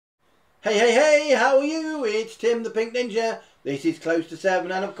Hey, hey, hey, how are you? It's Tim the Pink Ninja. This is Close to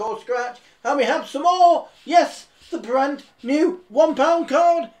 7 and of course Scratch. And we have some more. Yes, the brand new £1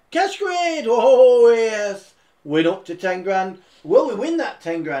 card cash grid. Oh yes. Win up to 10 grand. Will we win that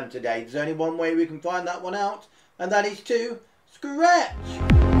 10 grand today? There's only one way we can find that one out. And that is to Scratch.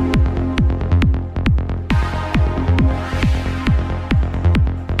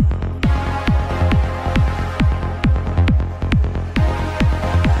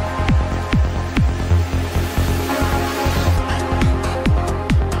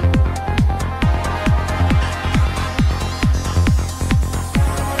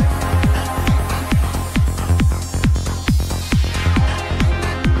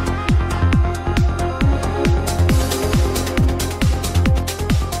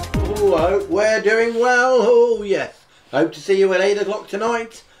 Hope we're doing well. Oh yes, hope to see you at 8 o'clock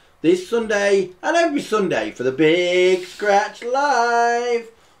tonight, this Sunday and every Sunday for the big Scratch Live.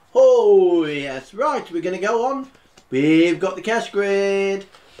 Oh yes, right, we're going to go on. We've got the cash grid,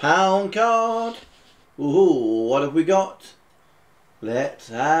 pound card. Ooh, what have we got? Let's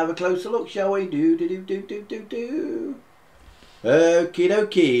have a closer look, shall we? Do. Okie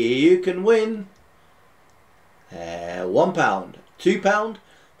dokie, you can win £1, £2,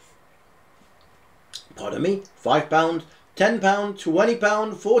 pardon me, £5, £10, £20,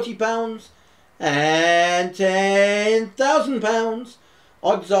 £40 and £10,000.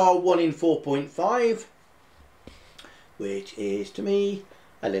 Odds are 1 in 4.5, which is to me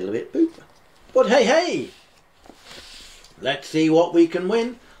a little bit boop. But hey, let's see what we can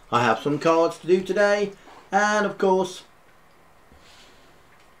win. I have some cards to do today, and of course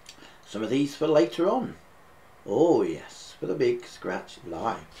some of these for later on. Oh yes, for the big Scratch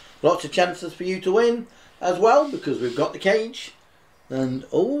Live. Lots of chances for you to win as well, because we've got the cage. And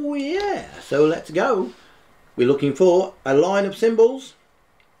oh yeah, so let's go. We're looking for a line of symbols,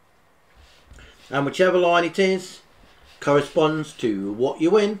 and whichever line it is corresponds to what you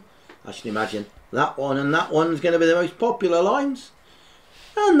win. I should imagine that one and that one's going to be the most popular lines,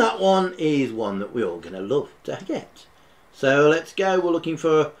 and that one is one that we're all going to love to get. So let's go. We're looking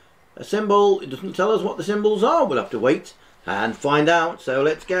for a symbol. It doesn't tell us what the symbols are. We'll have to wait and find out. So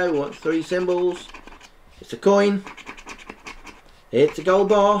let's go. What's 3 symbols? It's a coin, it's a gold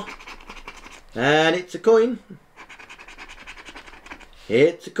bar, and it's a coin.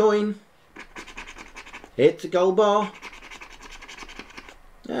 It's a coin, it's a gold bar,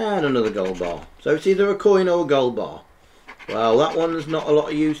 and another gold bar. So it's either a coin or a gold bar. Well, that one's not a lot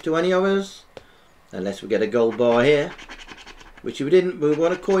of use to any of us, unless we get a gold bar here, which if we didn't, we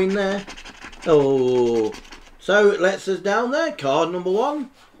want a coin there. Oh, so it lets us down there. Card number 1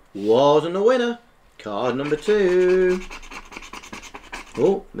 wasn't a winner. Card number 2.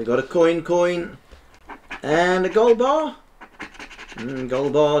 Oh, we got a coin, and a gold bar.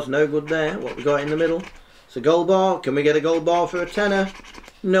 Gold bar's no good there. What we got in the middle? It's a gold bar. Can we get a gold bar for a tenner?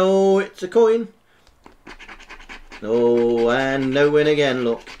 No, it's a coin. Oh, and no win again,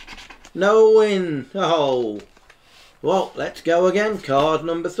 look. No win. Oh. Well, let's go again. Card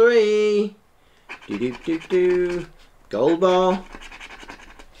number 3. Gold bar.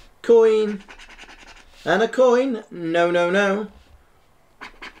 Coin. And a coin. No.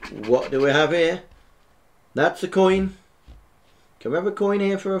 What do we have here? That's a coin. Can we have a coin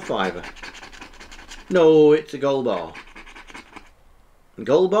here for a £5? No, it's a gold bar.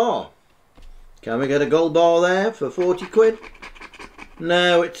 Gold bar. Can we get a gold bar there for 40 quid?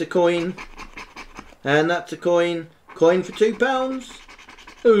 No, it's a coin. And that's a coin. Coin for £2.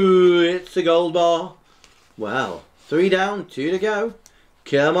 Ooh, it's a gold bar. Well, 3 down, 2 to go.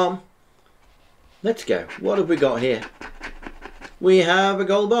 Come on. Let's go. What have we got here? We have a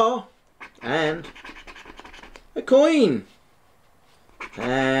gold bar and a coin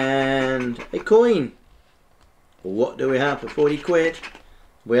and a coin. What do we have for 40 quid?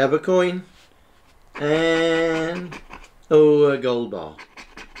 We have a coin and a gold bar.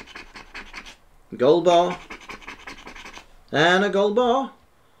 Gold bar and a gold bar.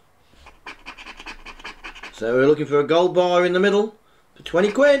 So we're looking for a gold bar in the middle for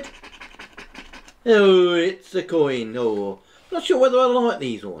 20 quid. Oh, it's a coin. Oh, I'm not sure whether I like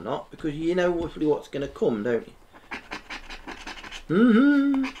these or not, because you know roughly what's going to come, don't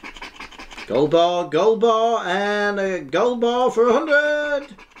you? Gold bar, and a gold bar for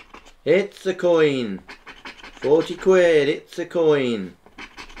 100. It's a coin. 40 quid. It's a coin,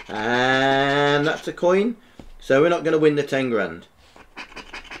 and that's a coin. So we're not going to win the 10 grand.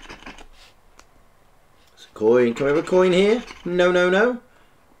 It's a coin. Can we have a coin here? No.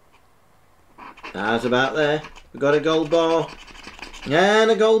 That's about there. We've got a gold bar and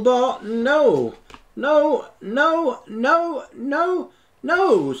a gold bar. No.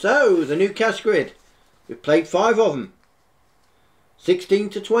 No, so the new cash grid. We've played 5 of them. 16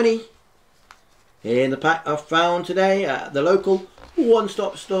 to 20. In the pack I've found today at the local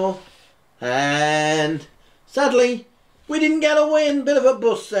one-stop store. And sadly, we didn't get a win. Bit of a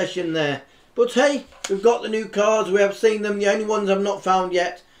bust session there. But hey, we've got the new cards. We have seen them. The only ones I've not found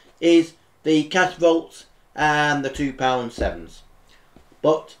yet is the cash vaults and the £2.7s.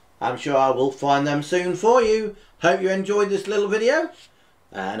 But I'm sure I will find them soon for you. Hope you enjoyed this little video.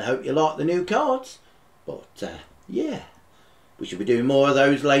 And I hope you like the new cards. But yeah, we should be doing more of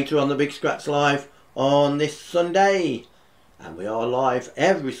those later on the Big Scratch Live on this Sunday. And we are live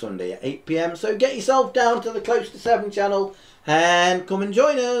every Sunday at 8 PM. So get yourself down to the Close to 7 channel and come and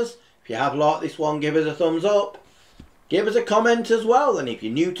join us. If you have liked this one, give us a thumbs up. Give us a comment as well. And if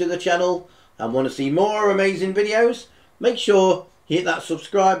you're new to the channel and want to see more amazing videos, make sure you hit that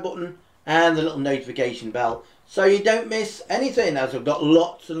subscribe button and the little notification bell so you don't miss anything, as I've got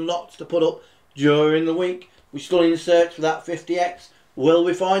lots and lots to put up during the week. We're still in search for that 50x. Will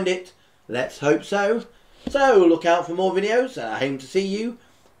we find it? Let's hope so. So look out for more videos, and I aim to see you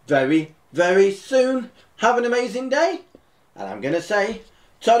very, very soon. Have an amazing day. And I'm going to say,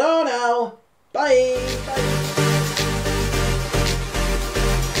 ta-da now. Bye. Bye.